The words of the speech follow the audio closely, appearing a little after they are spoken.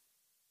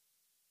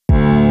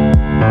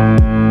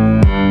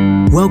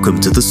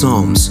Welcome to the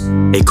Psalms,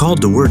 a Called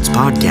to Words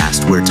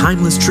podcast where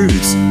timeless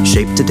truths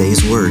shape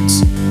today's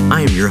words.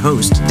 I am your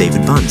host,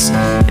 David Bunce,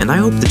 and I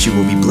hope that you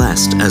will be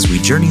blessed as we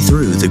journey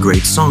through the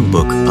great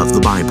songbook of the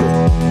Bible.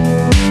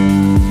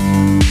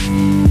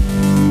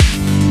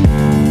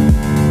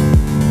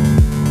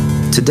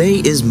 Today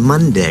is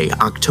Monday,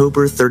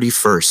 October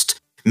 31st.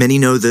 Many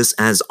know this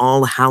as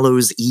All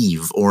Hallows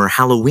Eve or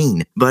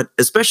Halloween, but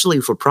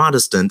especially for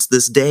Protestants,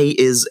 this day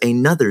is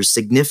another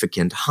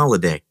significant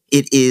holiday.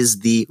 It is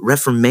the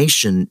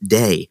Reformation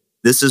Day.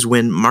 This is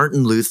when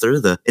Martin Luther,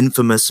 the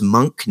infamous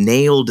monk,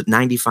 nailed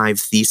 95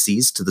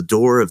 Theses to the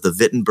door of the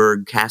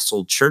Wittenberg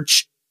Castle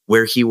Church,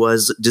 where he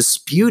was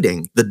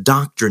disputing the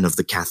doctrine of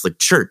the Catholic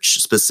Church,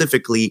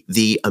 specifically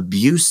the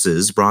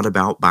abuses brought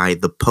about by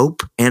the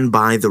Pope and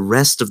by the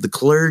rest of the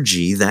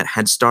clergy that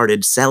had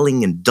started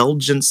selling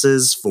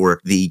indulgences for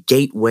the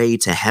gateway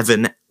to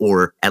heaven,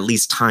 or at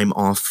least time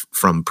off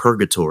from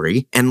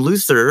purgatory. And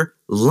Luther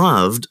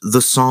loved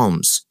the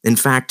Psalms. In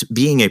fact,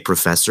 being a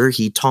professor,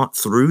 he taught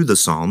through the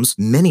Psalms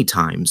many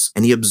times,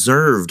 and he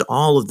observed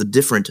all of the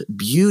different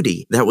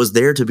beauty that was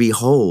there to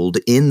behold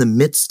in the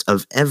midst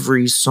of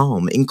every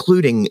psalm,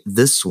 including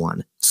this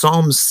one.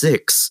 Psalm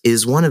 6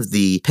 is one of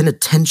the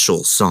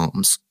penitential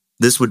psalms.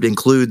 This would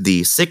include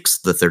the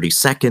 6th, the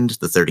 32nd,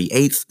 the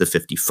 38th, the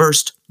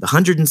 51st, the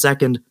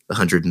 102nd, the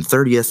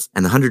 130th,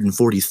 and the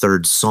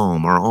 143rd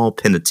psalm are all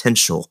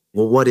penitential.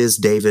 Well, what is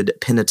David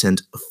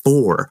penitent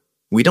for?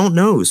 We don't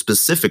know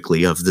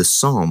specifically of this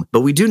psalm,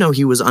 but we do know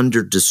he was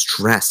under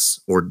distress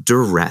or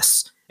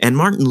duress, and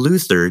Martin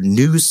Luther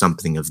knew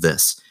something of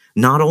this,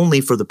 not only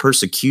for the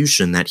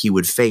persecution that he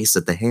would face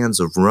at the hands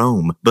of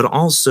Rome, but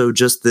also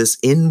just this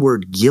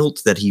inward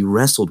guilt that he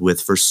wrestled with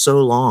for so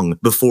long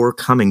before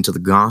coming to the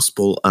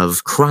gospel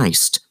of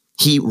Christ.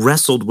 He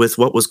wrestled with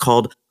what was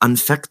called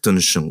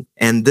Anfechtung,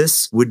 and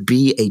this would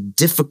be a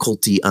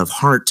difficulty of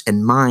heart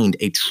and mind,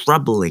 a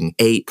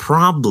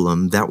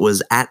problem that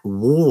was at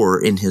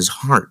war in his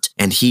heart,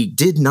 and he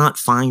did not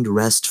find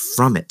rest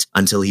from it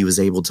until he was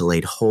able to lay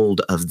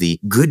hold of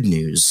the good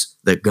news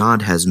that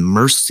God has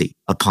mercy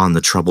upon the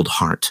troubled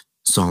heart.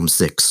 Psalm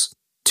 6.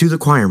 To the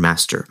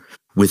choirmaster,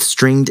 with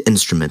stringed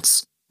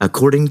instruments,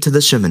 according to the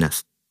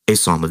Sheminith, a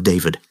psalm of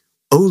David.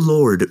 O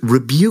Lord,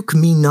 rebuke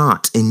me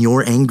not in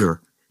your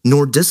anger,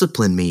 nor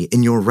discipline me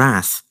in your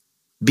wrath.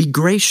 Be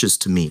gracious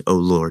to me, O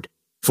Lord,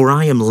 for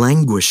I am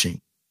languishing.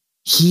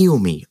 Heal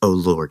me, O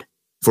Lord,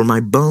 for my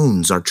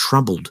bones are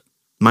troubled.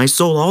 My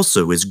soul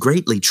also is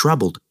greatly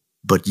troubled.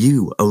 But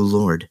you, O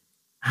Lord,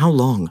 how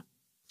long?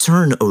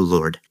 Turn, O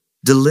Lord,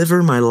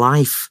 deliver my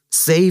life.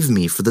 Save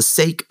me for the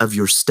sake of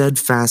your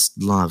steadfast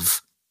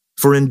love.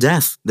 For in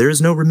death there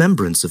is no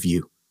remembrance of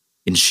you.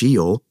 In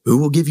Sheol, who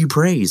will give you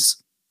praise?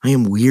 I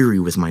am weary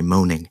with my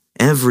moaning.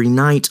 Every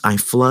night I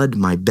flood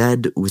my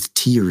bed with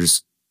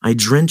tears. I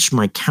drench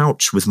my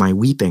couch with my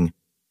weeping.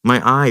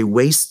 My eye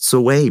wastes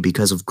away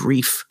because of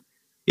grief.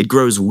 It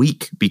grows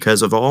weak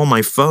because of all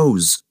my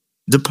foes.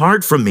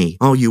 Depart from me,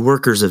 all you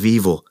workers of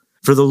evil,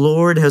 for the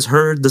Lord has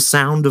heard the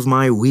sound of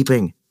my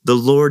weeping. The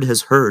Lord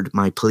has heard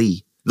my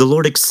plea. The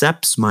Lord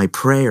accepts my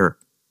prayer.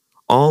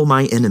 All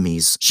my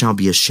enemies shall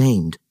be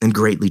ashamed and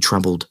greatly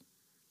troubled.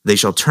 They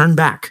shall turn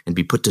back and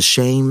be put to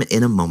shame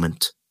in a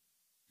moment.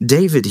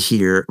 David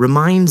here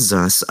reminds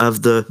us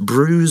of the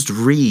bruised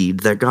reed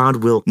that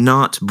God will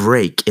not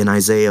break in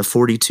Isaiah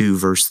 42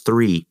 verse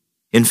 3.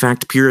 In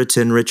fact,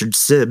 Puritan Richard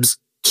Sibbes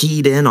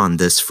keyed in on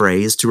this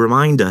phrase to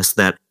remind us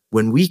that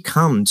when we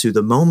come to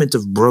the moment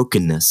of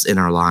brokenness in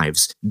our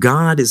lives,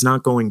 God is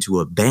not going to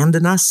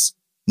abandon us,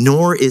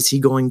 nor is he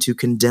going to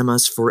condemn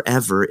us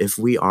forever if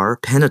we are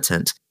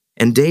penitent.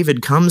 And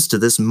David comes to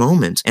this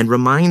moment and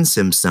reminds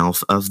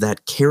himself of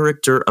that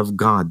character of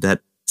God, that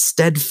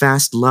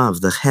steadfast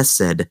love, the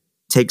chesed,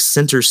 takes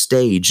center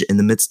stage in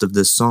the midst of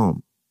this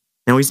psalm.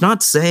 Now, he's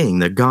not saying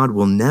that God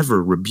will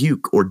never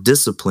rebuke or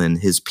discipline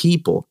his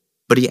people,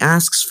 but he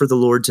asks for the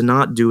Lord to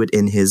not do it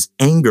in his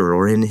anger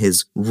or in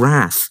his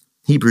wrath.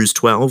 Hebrews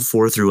 12,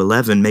 4 through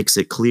 11 makes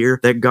it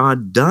clear that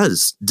God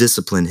does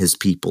discipline his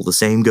people. The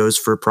same goes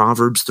for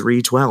Proverbs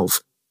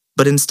 3:12.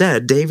 But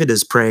instead, David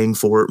is praying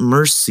for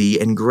mercy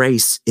and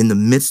grace in the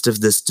midst of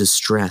this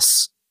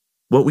distress.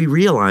 What we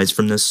realize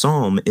from this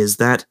psalm is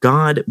that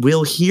God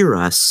will hear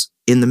us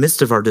in the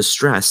midst of our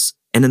distress,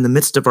 and in the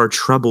midst of our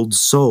troubled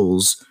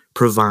souls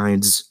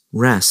provides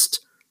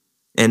rest.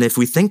 And if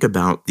we think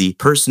about the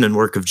person and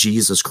work of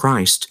Jesus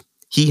Christ,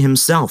 he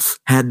himself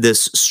had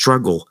this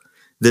struggle,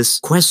 this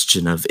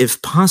question of, if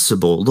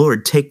possible,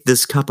 Lord, take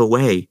this cup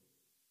away.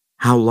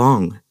 How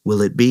long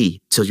will it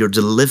be till your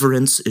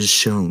deliverance is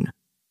shown?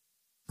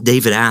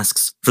 David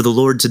asks for the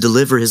Lord to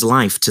deliver his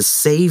life, to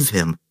save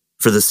him,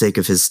 for the sake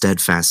of his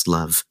steadfast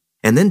love.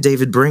 And then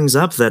David brings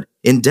up that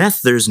in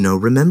death there's no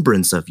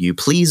remembrance of you.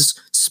 Please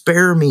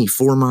spare me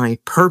for my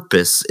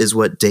purpose, is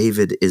what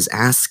David is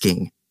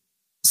asking.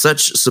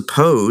 Such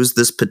suppose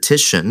this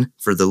petition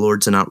for the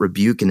Lord to not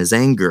rebuke in his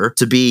anger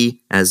to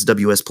be, as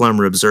W.S.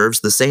 Plummer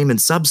observes, the same in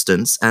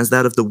substance as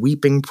that of the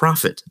weeping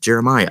prophet,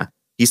 Jeremiah.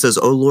 He says,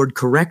 O Lord,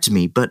 correct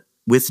me, but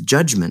with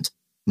judgment,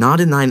 not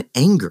in thine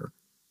anger,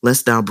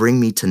 lest thou bring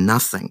me to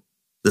nothing.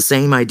 The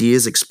same idea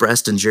is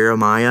expressed in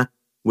Jeremiah,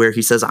 where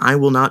he says, I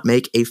will not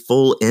make a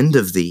full end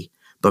of thee,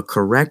 but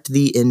correct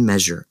thee in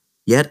measure.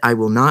 Yet I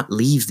will not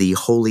leave thee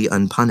wholly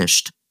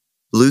unpunished.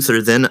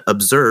 Luther then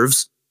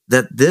observes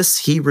that this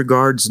he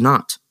regards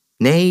not.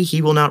 Nay,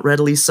 he will not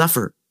readily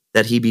suffer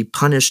that he be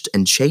punished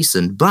and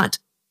chastened, but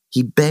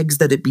he begs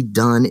that it be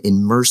done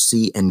in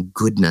mercy and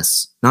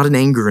goodness, not in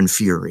anger and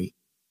fury.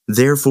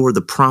 Therefore,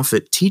 the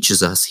prophet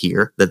teaches us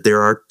here that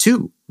there are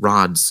two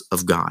rods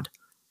of God,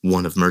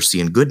 one of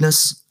mercy and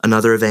goodness,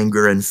 another of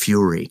anger and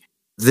fury.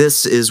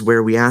 This is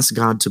where we ask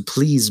God to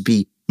please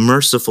be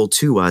merciful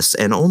to us,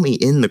 and only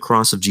in the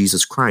cross of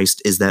Jesus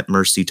Christ is that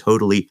mercy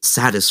totally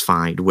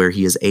satisfied, where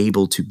he is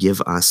able to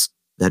give us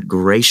that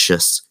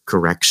gracious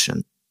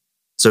correction.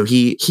 So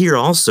he here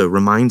also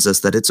reminds us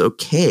that it's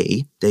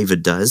okay,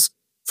 David does,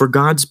 for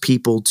God's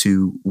people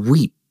to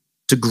weep,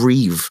 to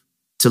grieve,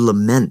 to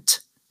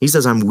lament. He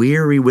says, I'm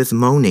weary with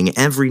moaning.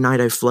 Every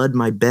night I flood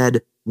my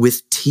bed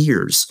with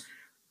tears.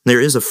 There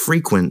is a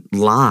frequent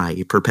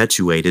lie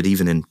perpetuated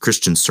even in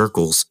Christian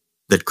circles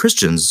that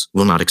Christians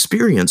will not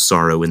experience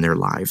sorrow in their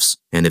lives.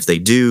 And if they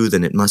do,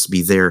 then it must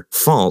be their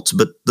fault.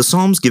 But the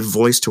Psalms give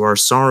voice to our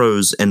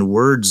sorrows and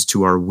words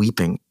to our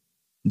weeping.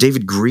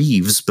 David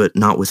grieves, but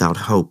not without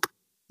hope.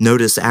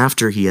 Notice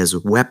after he has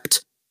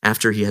wept,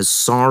 after he has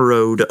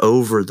sorrowed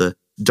over the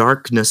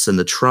darkness and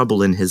the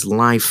trouble in his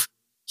life,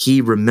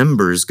 he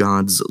remembers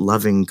God's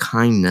loving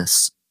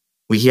kindness.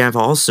 We have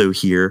also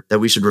here that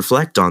we should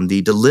reflect on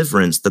the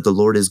deliverance that the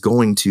Lord is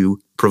going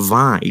to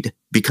provide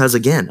because,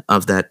 again,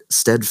 of that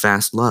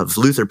steadfast love.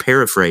 Luther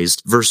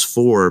paraphrased verse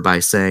 4 by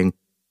saying,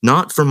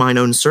 not for mine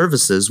own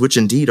services, which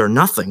indeed are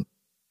nothing,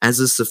 as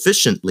is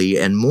sufficiently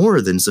and more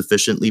than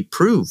sufficiently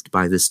proved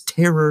by this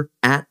terror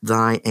at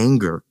thy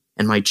anger,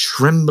 and my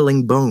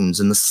trembling bones,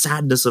 and the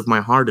sadness of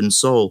my heart and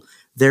soul.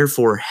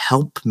 Therefore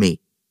help me,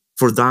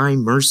 for thy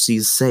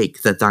mercy's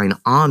sake, that thine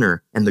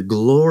honor and the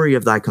glory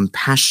of thy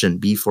compassion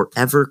be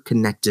forever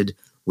connected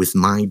with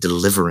my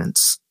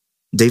deliverance.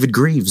 David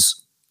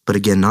grieves, but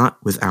again,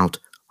 not without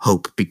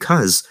hope,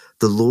 because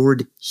the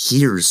Lord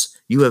hears.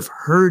 You have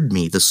heard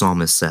me, the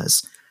psalmist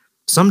says.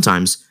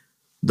 Sometimes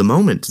the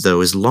moment,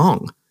 though, is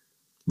long,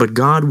 but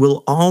God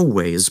will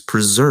always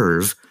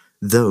preserve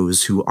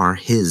those who are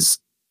his.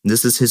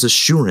 This is his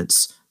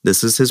assurance.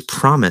 This is his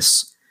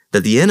promise,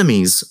 that the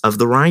enemies of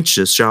the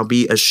righteous shall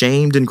be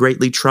ashamed and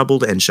greatly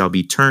troubled and shall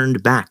be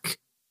turned back.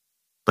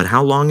 But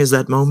how long is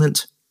that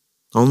moment?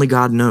 Only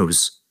God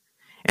knows.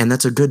 And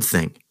that's a good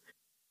thing.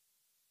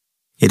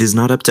 It is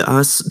not up to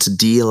us to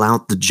deal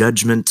out the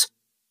judgment,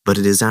 but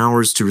it is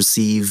ours to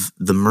receive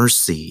the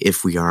mercy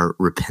if we are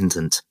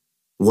repentant.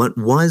 What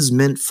was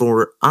meant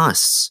for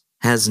us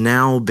has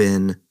now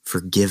been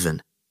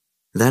forgiven.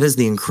 That is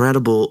the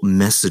incredible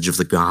message of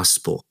the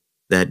gospel,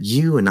 that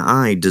you and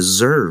I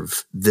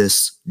deserve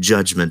this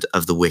judgment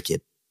of the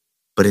wicked.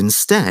 But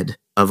instead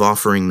of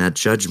offering that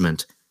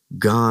judgment,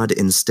 God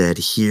instead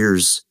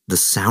hears the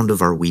sound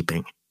of our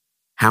weeping.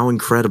 How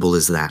incredible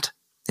is that?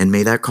 And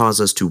may that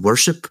cause us to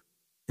worship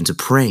and to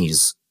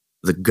praise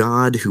the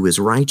God who is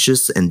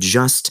righteous and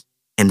just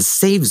and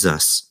saves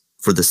us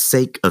for the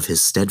sake of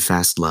his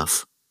steadfast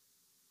love.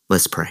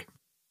 Let's pray.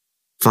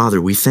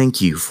 Father, we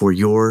thank you for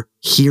your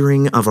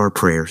hearing of our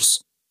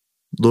prayers.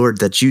 Lord,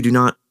 that you do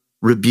not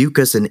rebuke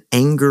us in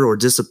anger or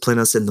discipline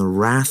us in the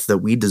wrath that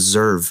we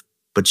deserve,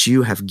 but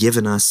you have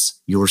given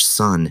us your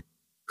Son,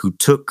 who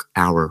took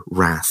our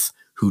wrath,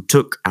 who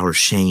took our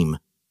shame,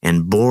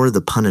 and bore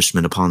the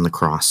punishment upon the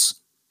cross.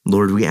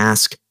 Lord, we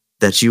ask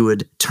that you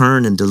would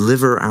turn and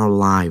deliver our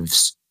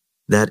lives,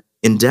 that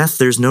in death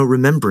there's no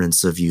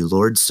remembrance of you,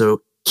 Lord,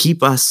 so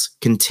keep us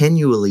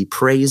continually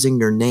praising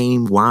your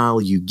name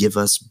while you give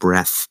us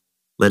breath.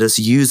 Let us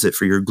use it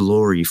for your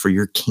glory, for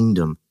your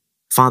kingdom.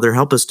 Father,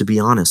 help us to be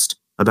honest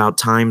about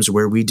times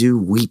where we do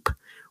weep,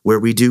 where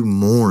we do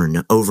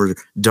mourn over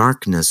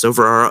darkness,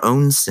 over our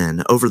own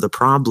sin, over the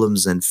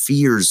problems and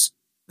fears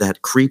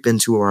that creep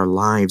into our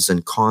lives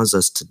and cause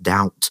us to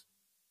doubt.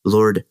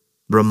 Lord,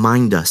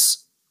 remind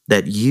us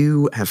that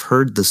you have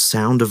heard the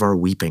sound of our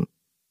weeping,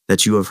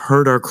 that you have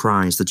heard our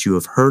cries, that you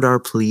have heard our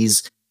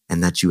pleas,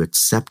 and that you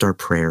accept our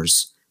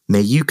prayers. May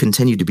you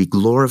continue to be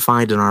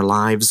glorified in our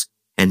lives,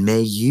 and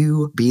may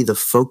you be the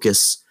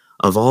focus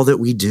of all that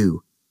we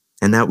do,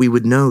 and that we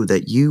would know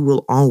that you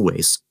will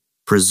always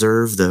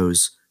preserve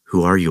those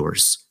who are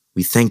yours.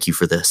 We thank you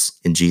for this.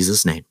 In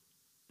Jesus' name,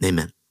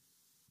 amen.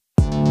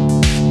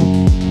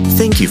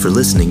 Thank you for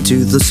listening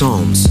to The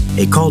Psalms,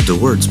 a Called to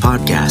Words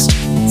podcast.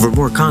 For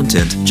more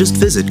content, just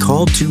visit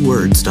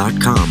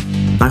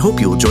calledtowords.com. I hope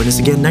you will join us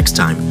again next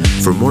time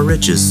for more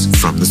riches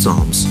from the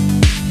Psalms.